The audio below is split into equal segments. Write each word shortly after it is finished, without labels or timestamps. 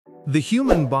The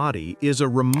human body is a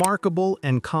remarkable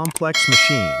and complex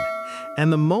machine,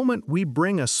 and the moment we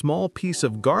bring a small piece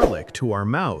of garlic to our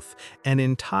mouth, an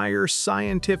entire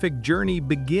scientific journey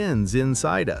begins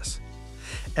inside us.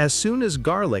 As soon as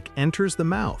garlic enters the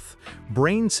mouth,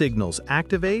 brain signals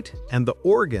activate and the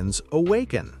organs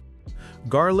awaken.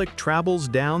 Garlic travels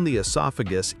down the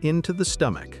esophagus into the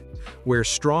stomach, where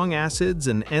strong acids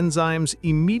and enzymes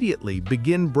immediately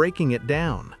begin breaking it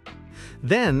down.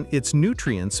 Then its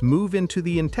nutrients move into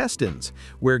the intestines,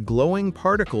 where glowing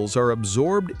particles are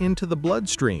absorbed into the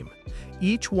bloodstream,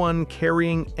 each one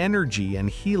carrying energy and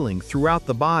healing throughout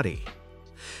the body.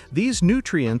 These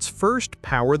nutrients first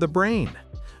power the brain.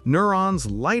 Neurons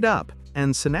light up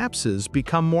and synapses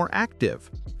become more active.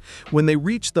 When they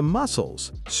reach the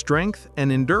muscles, strength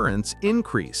and endurance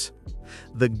increase.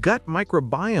 The gut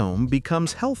microbiome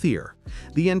becomes healthier,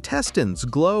 the intestines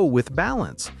glow with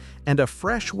balance, and a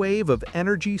fresh wave of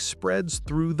energy spreads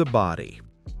through the body.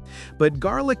 But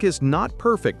garlic is not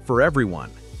perfect for everyone.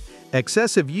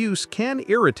 Excessive use can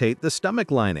irritate the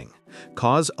stomach lining,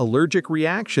 cause allergic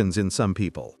reactions in some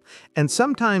people, and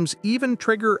sometimes even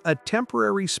trigger a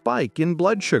temporary spike in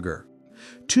blood sugar.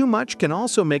 Too much can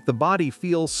also make the body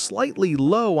feel slightly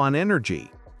low on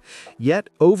energy. Yet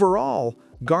overall,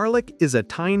 garlic is a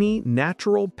tiny,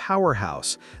 natural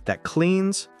powerhouse that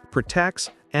cleans, protects,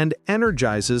 and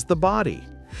energizes the body,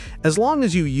 as long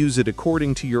as you use it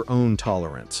according to your own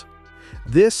tolerance.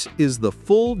 This is the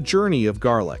full journey of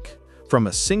garlic, from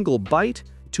a single bite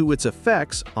to its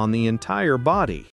effects on the entire body.